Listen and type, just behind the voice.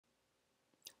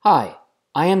Hi,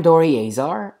 I am Dori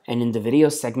Azar, and in the video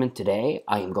segment today,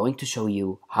 I am going to show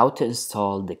you how to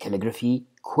install the Caligraphy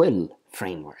Quill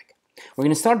framework. We're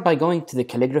going to start by going to the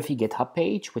Caligraphy GitHub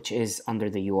page, which is under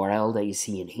the URL that you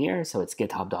see in here. So it's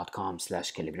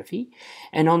github.com/calligraphy.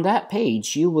 And on that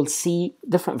page, you will see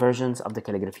different versions of the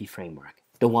Caligraphy framework.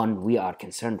 The one we are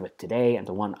concerned with today and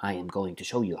the one I am going to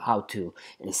show you how to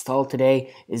install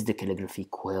today is the Caligraphy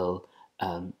Quill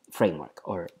framework,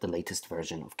 or the latest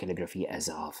version of Caligraphy as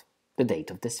of the date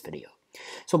of this video.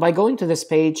 So by going to this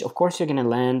page, of course, you're going to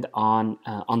land on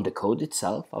the code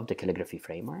itself of the Caligraphy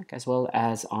framework, as well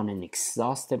as on an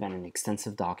exhaustive and an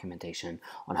extensive documentation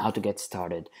on how to get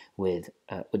started with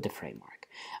the framework.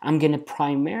 I'm going to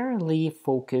primarily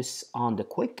focus on the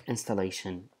quick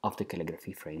installation of the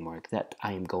Caligraphy framework that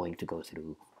I am going to go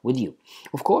through with you.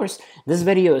 Of course, this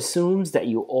video assumes that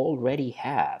you already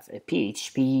have a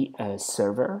PHP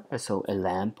server, so a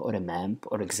LAMP or a MAMP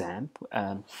or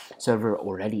XAMPP server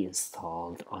already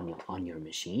installed on your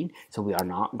machine. So we are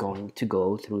not going to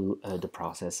go through the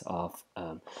process of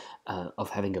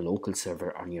having a local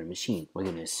server on your machine. We're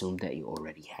going to assume that you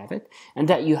already have it, and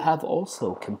that you have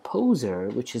also Composer,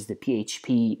 which is the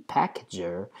PHP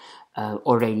packager,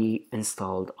 already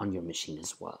installed on your machine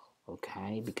as well.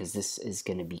 Okay, because this is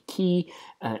going to be key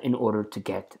in order to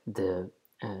get the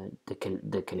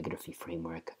calligraphy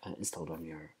framework installed on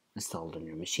your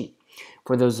machine.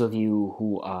 For those of you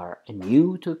who are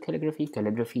new to calligraphy,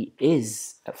 calligraphy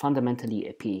is fundamentally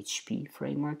a PHP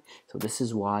framework. So this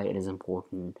is why it is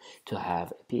important to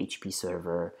have a PHP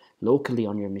server locally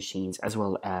on your machines, as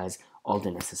well as all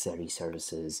the necessary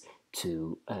services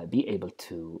to be able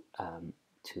to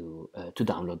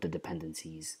download the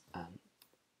dependencies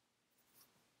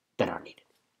that are needed.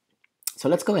 So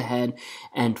let's go ahead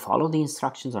and follow the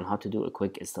instructions on how to do a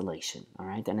quick installation. All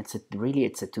right, and it's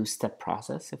a two-step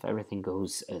process if everything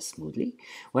goes smoothly.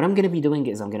 What I'm going to be doing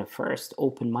is I'm going to first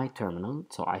open my terminal.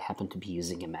 So I happen to be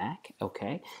using a Mac.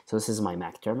 Okay, so this is my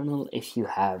Mac terminal. If you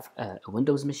have a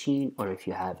Windows machine, or if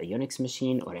you have a Unix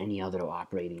machine, or any other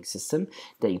operating system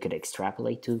that you could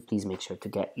extrapolate to, please make sure to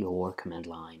get your command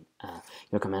line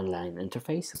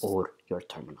interface or your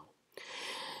terminal.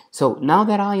 So now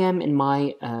that I am in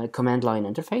my command line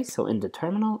interface, so in the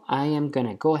terminal, I am going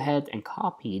to go ahead and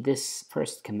copy this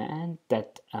first command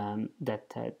that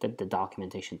the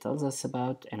documentation tells us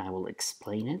about, and I will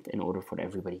explain it in order for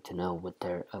everybody to know what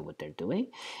they're doing.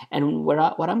 And what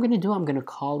I'm going to do, I'm going to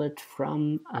call it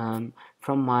from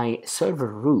my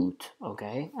server root,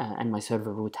 okay? And my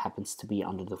server root happens to be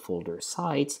under the folder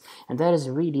sites, and that is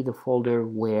really the folder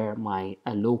where my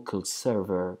local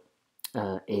server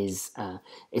is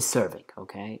serving.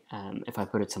 Okay, if I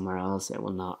put it somewhere else, it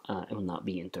will not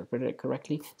be interpreted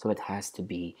correctly. So it has to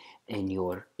be in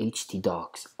your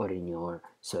htdocs or in your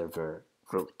server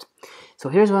root. So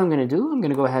here's what I'm going to do. I'm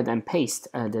going to go ahead and paste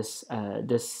this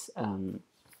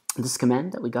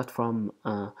command that we got from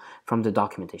the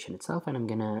documentation itself, and I'm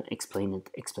gonna explain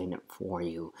it for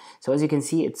you. So as you can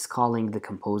see, it's calling the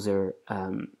composer,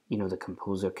 the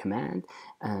composer command,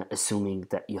 assuming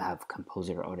that you have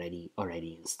composer already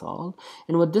installed.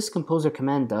 And what this composer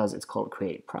command does, it's called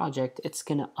create project. It's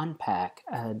gonna unpack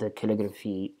the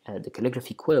calligraphy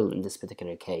quill in this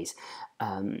particular case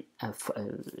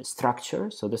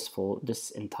structure. So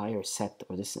this entire set,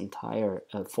 or this entire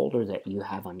folder that you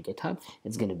have on GitHub,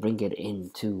 it's gonna bring it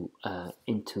into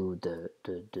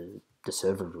the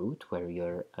server root where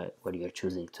you're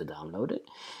choosing to download it,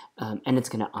 and it's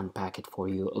going to unpack it for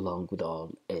you along with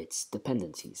all its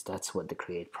dependencies. That's what the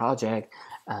create project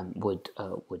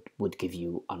would give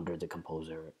you under the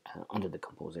composer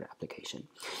application.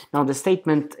 Now the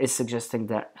statement is suggesting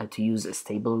that to use a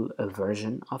stable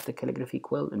version of the calligraphy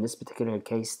quill. In this particular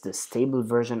case, the stable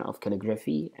version of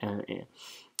calligraphy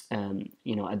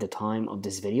at the time of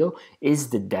this video is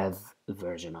the dev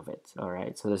version of it. All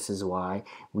right, so this is why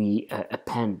we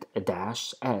append a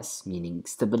 -s, meaning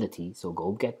stability. So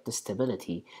go get the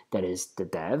stability that is the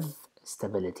dev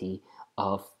stability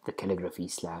of the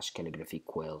calligraphy/calligraphy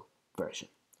quill version.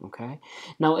 Okay,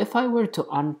 now if I were to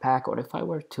unpack, or if I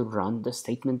were to run the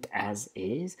statement as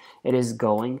is, it is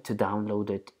going to download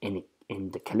it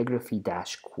in the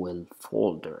calligraphy-quill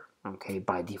folder. Okay,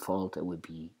 by default it would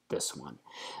be this one,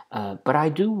 but I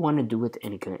do want to do it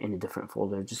in a different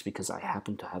folder, just because I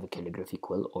happen to have a calligraphy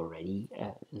quill already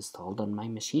installed on my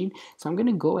machine. So I'm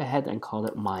going to go ahead and call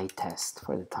it my test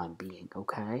for the time being.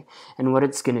 Okay, and what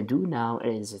it's going to do now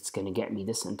is it's going to get me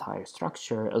this entire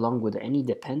structure along with any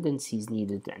dependencies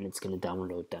needed, and it's going to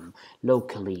download them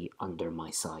locally under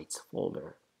my sites folder.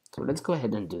 So let's go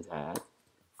ahead and do that.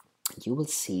 You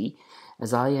will see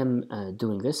as I am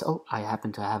doing this, oh, I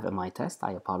happen to have my test.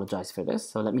 I apologize for this.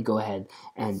 So let me go ahead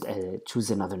and choose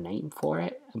another name for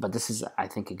it. But this is, I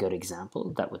think, a good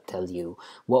example that would tell you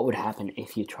what would happen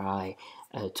if you try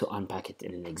to unpack it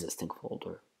in an existing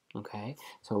folder. Okay,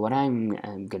 so what I'm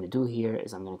going to do here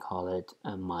is I'm going to call it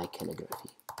my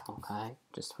calligraphy. Okay,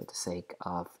 just for the sake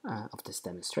of this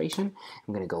demonstration,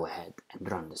 I'm going to go ahead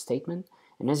and run the statement.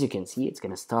 And as you can see, it's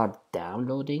going to start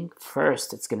downloading.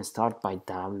 First, it's going to start by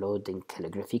downloading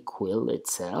Caligraphy Quill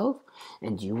itself.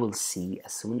 And you will see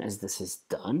as soon as this is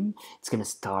done, it's going to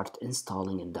start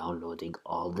installing and downloading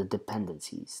all the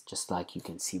dependencies, just like you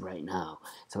can see right now.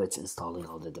 So it's installing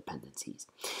all the dependencies.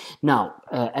 Now,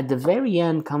 at the very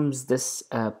end comes this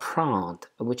prompt,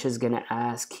 which is going to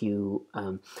ask you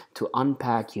to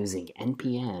unpack using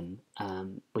npm,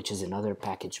 which is another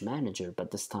package manager,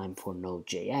 but this time for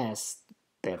Node.js,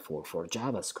 therefore for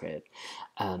JavaScript.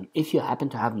 If you happen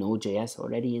to have Node.js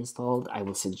already installed, I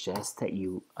will suggest that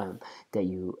you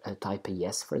type a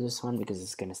yes for this one, because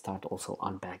it's going to start also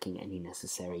unpacking any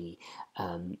necessary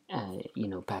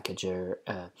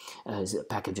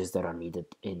packages that are needed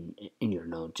in your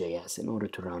Node.js in order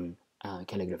to run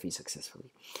calligraphy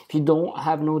successfully. If you don't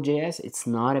have Node.js, it's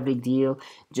not a big deal,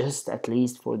 just at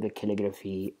least for the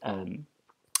calligraphy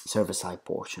server-side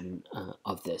portion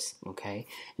of this. Okay,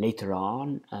 later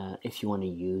on, if you want to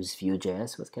use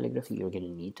vue.js with calligraphy, you're going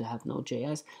to need to have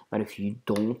Node.js. But if you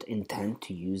don't intend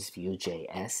to use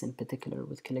vue.js in particular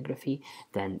with calligraphy,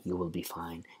 then you will be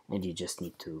fine, and you just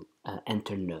need to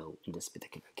enter no in this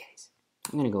particular case.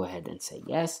 I'm going to go ahead and say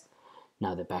yes.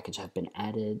 Now the package have been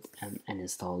added and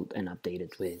installed and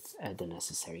updated with the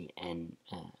necessary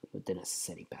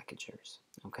packagers.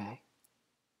 Okay.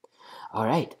 All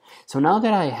right, so now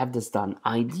that I have this done,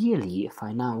 ideally, if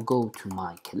I now go to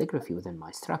my calligraphy within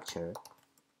my structure,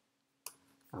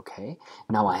 okay,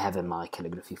 now I have in my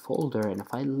calligraphy folder, and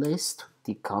if I list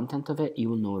the content of it, you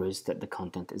will notice that the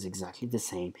content is exactly the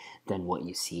same than what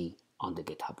you see on the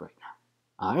GitHub right now.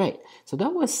 All right, so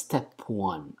that was step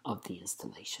one of the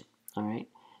installation. All right,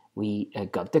 we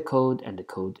got the code, and the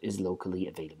code is locally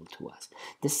available to us.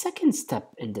 The second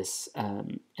step in this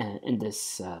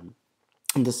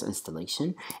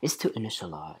installation is to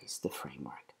initialize the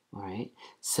framework. All right,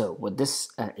 so what this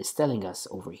is telling us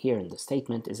over here in the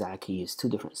statement is I can use two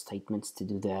different statements to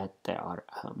do that. They are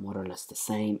more or less the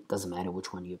same. Doesn't matter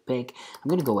which one you pick. I'm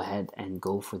going to go ahead and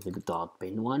go for the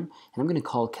 .bin one, and I'm going to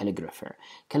call Calligrapher.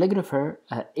 Calligrapher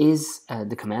is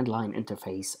the command line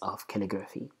interface of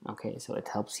calligraphy. Okay, so it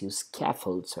helps you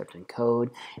scaffold certain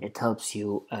code. It helps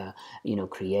you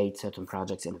create certain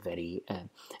projects in a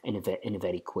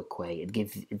very quick way. It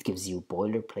gives you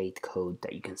boilerplate code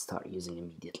that you can start using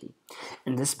immediately.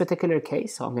 In this particular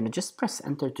case, so I'm going to just press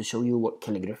enter to show you what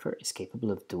Calligrapher is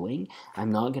capable of doing.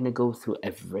 I'm not going to go through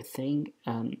everything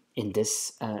in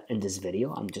this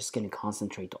video. I'm just going to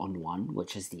concentrate on one,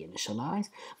 which is the initialize,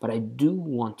 but I do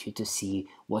want you to see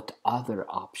what other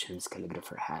options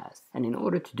Calligrapher has. And in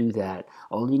order to do that,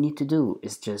 all you need to do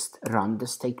is just run the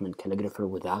statement Calligrapher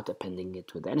without appending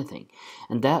it with anything.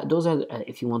 And those are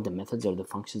if you want the methods or the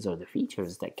functions or the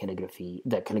features that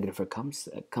Calligrapher comes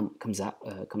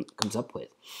up with.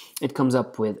 It comes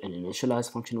up with an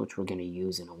initialize function, which we're going to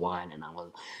use in a while, and I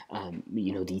will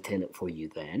detail it for you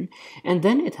then. And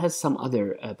then it has some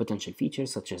other potential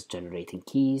features, such as generating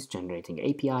keys, generating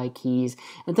API keys,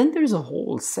 and then there's a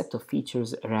whole set of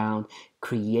features around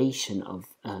creation of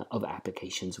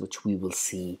applications, which we will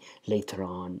see later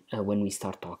on when we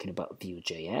start talking about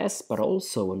Vue.js, but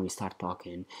also when we start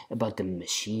talking about the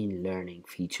machine learning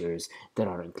features that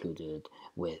are included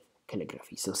with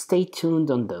Calligraphy. So stay tuned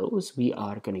on those. We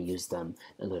are going to use them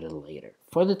a little later.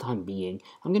 For the time being,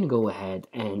 I'm going to go ahead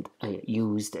and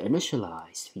use the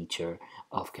initialize feature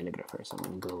of Calligrapher. So I'm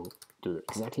going to go do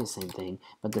exactly the same thing,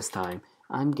 but this time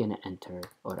I'm going to enter,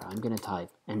 or I'm going to type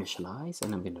initialize,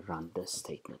 and I'm going to run this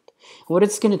statement. What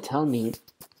it's going to tell me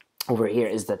over here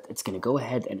is that it's going to go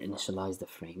ahead and initialize the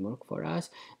framework for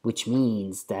us, which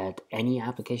means that any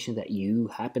application that you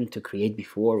happen to create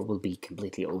before will be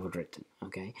completely overridden.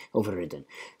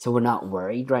 So we're not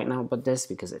worried right now about this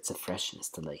because it's a fresh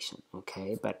installation.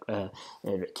 Okay, but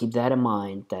keep that in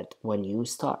mind, that when you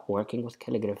start working with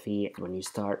calligraphy, when you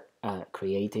start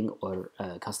creating or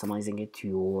customizing it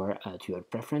to your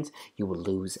preference, you will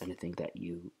lose anything that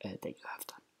you have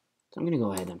done. So I'm going to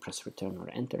go ahead and press return or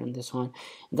enter on this one.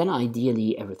 And then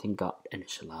ideally everything got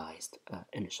initialized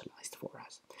for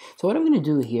us. So what I'm going to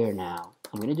do here now,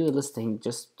 I'm going to do a listing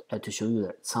just to show you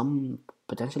that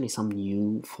potentially some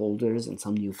new folders and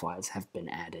some new files have been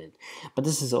added. But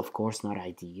this is of course not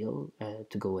ideal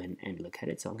to go in and look at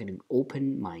it. So I'm going to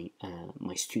open my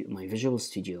Visual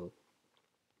Studio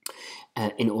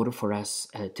in order for us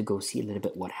to go see a little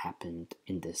bit what happened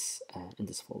in this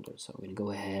folder. So I'm going to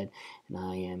go ahead and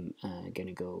I am going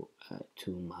to go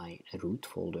to my root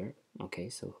folder. Okay,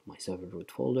 so my server root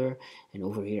folder, and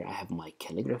over here I have my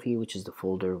calligraphy, which is the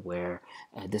folder where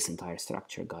this entire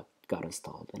structure got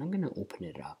installed. And I'm going to open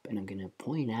it up and I'm going to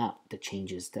point out the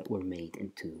changes that were made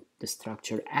into the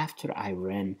structure after I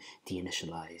ran the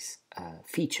initialize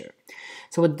feature.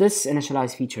 So what this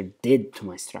initialize feature did to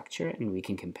my structure, and we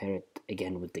can compare it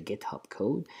again with the GitHub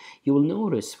code, you will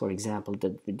notice, for example,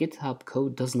 that the GitHub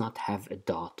code does not have a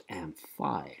 .env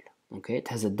file. Okay, it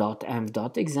has a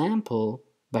 .env.example,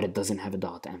 but it doesn't have a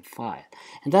 .env file.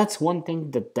 And that's one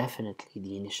thing that definitely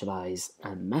the initialize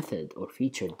method or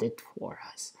feature did for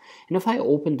us. And if I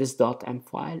open this .env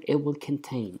file, it will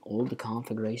contain all the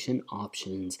configuration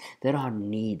options that are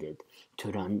needed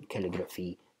to run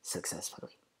calligraphy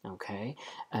successfully. Okay,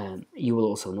 you will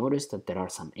also notice that there are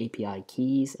some API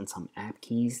keys and some app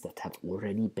keys that have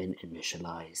already been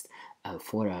initialized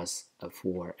for us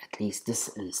for at least this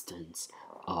instance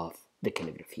of the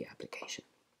calligraphy application.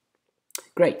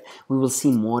 Great. We will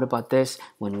see more about this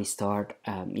when we start,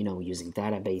 using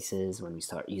databases, when we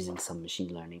start using some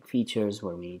machine learning features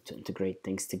where we need to integrate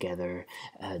things together.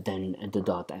 Then the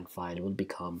 .env file will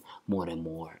become more and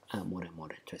more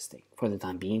interesting. For the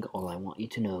time being, all I want you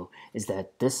to know is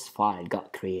that this file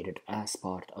got created as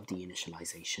part of the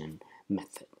initialization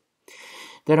method.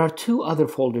 There are two other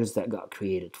folders that got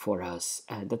created for us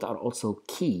that are also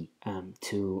key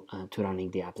to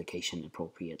running the application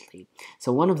appropriately.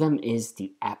 So one of them is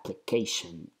the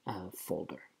application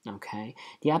folder. Okay,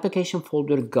 the application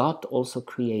folder got also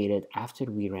created after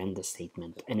we ran the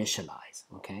statement initialize.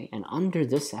 Okay, and under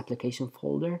this application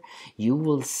folder, you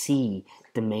will see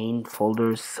the main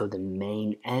folders, so the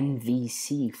main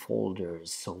MVC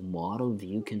folders, so model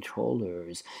view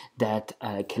controllers that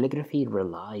calligraphy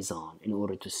relies on in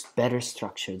order to better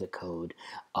structure the code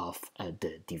of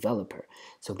the developer.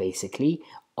 So basically,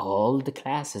 all the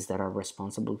classes that are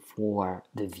responsible for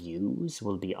the views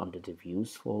will be under the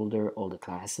views folder. All the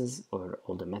classes or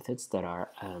all the methods that are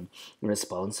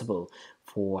responsible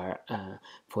for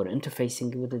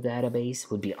interfacing with the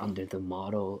database would be under the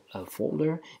model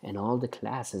folder, and all the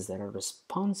classes that are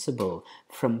responsible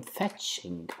from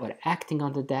fetching or acting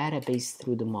on the database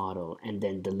through the model and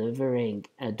then delivering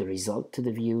the result to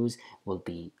the views will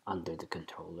be under the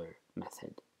controller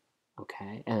method.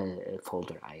 Okay,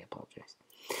 folder, I apologize.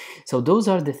 So those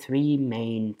are the three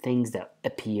main things that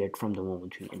appeared from the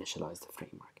moment we initialized the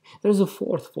framework. There's a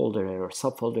fourth folder or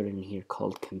subfolder in here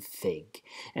called config.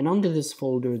 And under this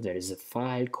folder, there is a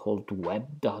file called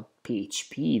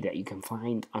web.php that you can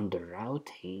find under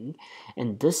routing.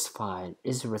 And this file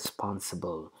is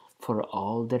responsible for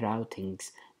all the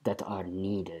routings that are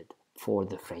needed for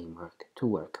the framework to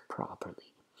work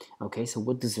properly. Okay, so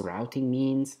what does routing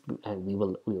means? We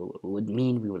will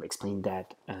explain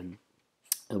that.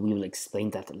 We will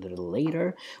explain that a little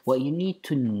later. What you need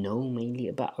to know mainly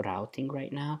about routing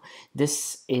right now,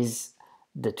 this is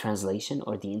the translation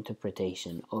or the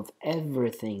interpretation of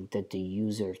everything that the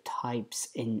user types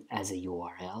in as a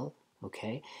URL.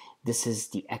 Okay, this is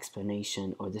the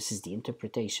explanation, or this is the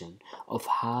interpretation of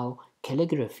how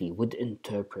calligraphy would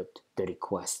interpret the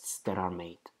requests that are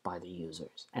made by the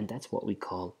users, and that's what we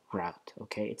call route.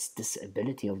 Okay, it's this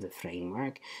ability of the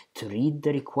framework to read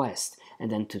the request and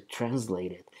then to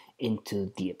translate it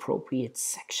into the appropriate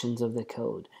sections of the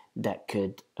code that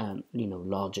could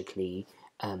logically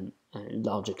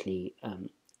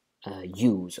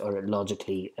use or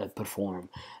logically perform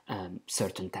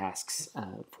certain tasks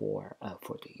for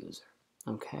the user.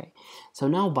 Okay, so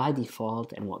now by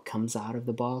default and what comes out of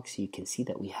the box, you can see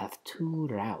that we have two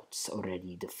routes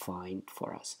already defined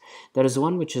for us. There is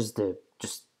one which is the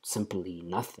just simply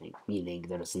nothing, meaning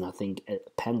there is nothing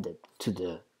appended to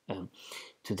the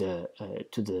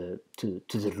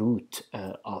root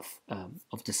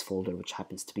of this folder, which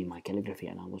happens to be my calligraphy,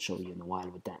 and I will show you in a while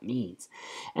what that means.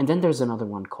 And then there's another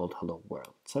one called hello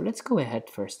world. So let's go ahead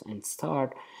first and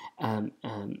start and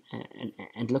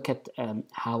look at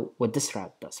what this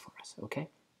route does for us. Okay.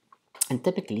 And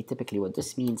typically what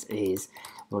this means is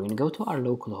we're going to go to our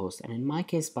local host, and in my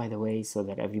case, by the way, so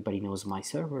that everybody knows, my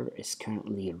server is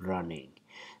currently running.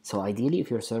 So ideally, if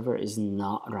your server is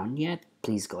not run yet,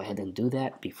 please go ahead and do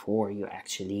that before you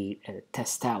actually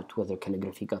test out whether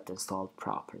calligraphy got installed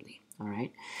properly. All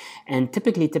right, and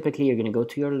typically you're going to go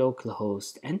to your local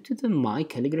host and to the my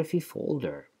calligraphy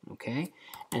folder. Okay,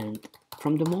 and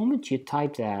from the moment you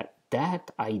type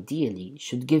that ideally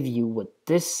should give you what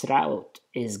this route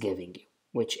is giving you,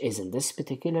 which is in this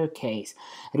particular case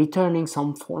returning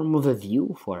some form of a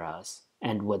view for us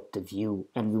and what the view,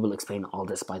 and we will explain all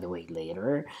this, by the way,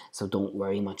 later, so don't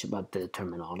worry much about the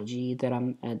terminology that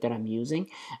I'm using.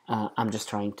 I'm just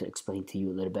trying to explain to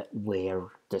you a little bit where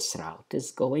this route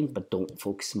is going, but don't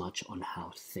focus much on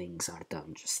how things are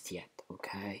done just yet,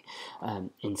 okay?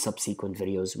 In subsequent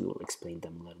videos we will explain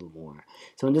them a little more.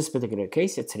 So in this particular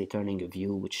case, it's returning a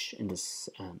view which in this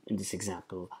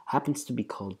example happens to be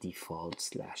called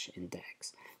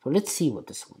default/index. So let's see what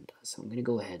this one does. So I'm going to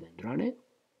go ahead and run it,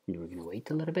 and we're going to wait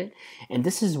a little bit, and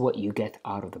this is what you get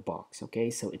out of the box. Okay,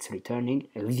 so it's returning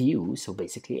a view, so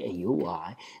basically a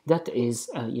UI that is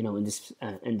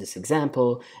in this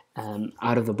example,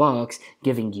 out of the box,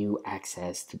 giving you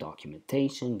access to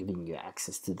documentation, giving you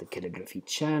access to the calligraphy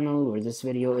channel where this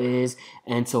video is,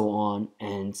 and so on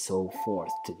and so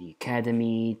forth, to the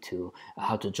academy, to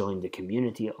how to join the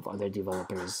community of other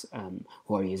developers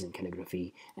who are using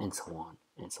calligraphy, and so on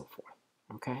and so forth.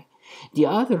 Okay, the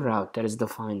other route that is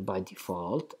defined by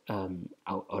default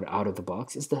out of the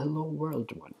box is the hello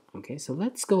world one. Okay, so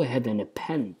let's go ahead and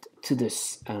append to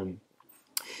this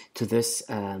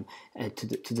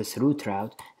root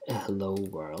route a hello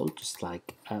world, just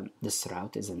like this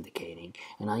route is indicating.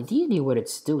 And ideally what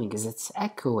it's doing is it's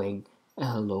echoing a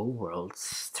hello world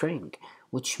string,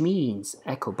 which means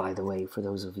echo, by the way, for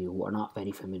those of you who are not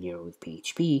very familiar with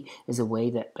PHP, is a way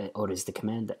that, or is the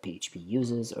command that PHP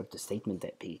uses, or the statement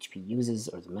that PHP uses,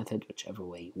 or the method, whichever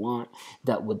way you want,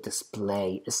 that would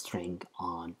display a string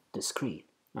on the screen.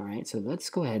 All right, so let's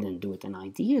go ahead and do it. And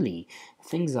ideally, if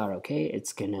things are okay,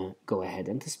 it's gonna go ahead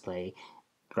and display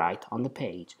right on the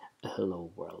page a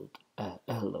hello world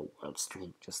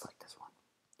string, just like this one.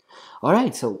 All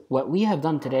right, so what we have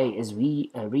done today is we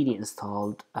really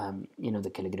installed, the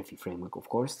calligraphy framework. Of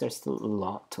course, there's still a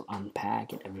lot to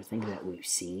unpack and everything that we've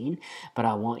seen, but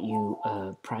I want you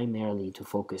primarily to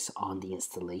focus on the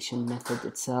installation method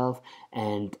itself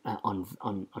and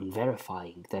on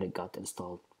verifying that it got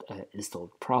installed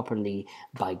properly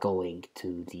by going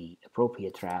to the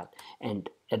appropriate route. And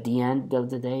at the end of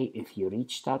the day, if you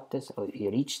reach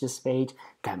this page,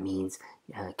 that means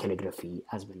calligraphy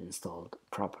has been installed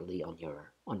properly on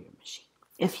your machine.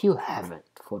 If you haven't,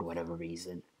 for whatever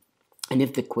reason, and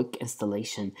if the quick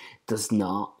installation does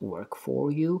not work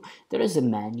for you, there is a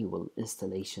manual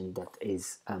installation that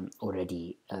is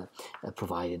already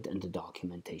provided in the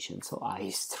documentation. So I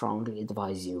strongly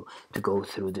advise you to go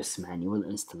through this manual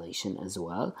installation as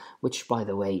well, which, by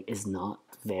the way, is not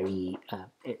very,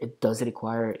 it does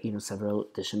require several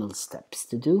additional steps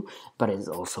to do, but it's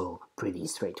also pretty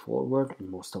straightforward, and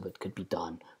most of it could be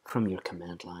done from your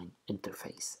command line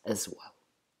interface as well.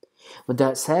 With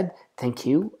that said, thank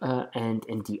you, and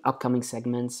in the upcoming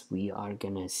segments we are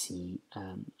gonna see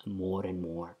more and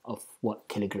more of what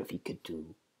calligraphy could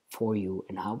do for you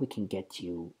and how we can get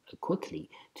you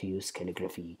quickly to use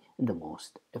calligraphy in the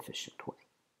most efficient way.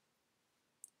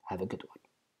 Have a good one.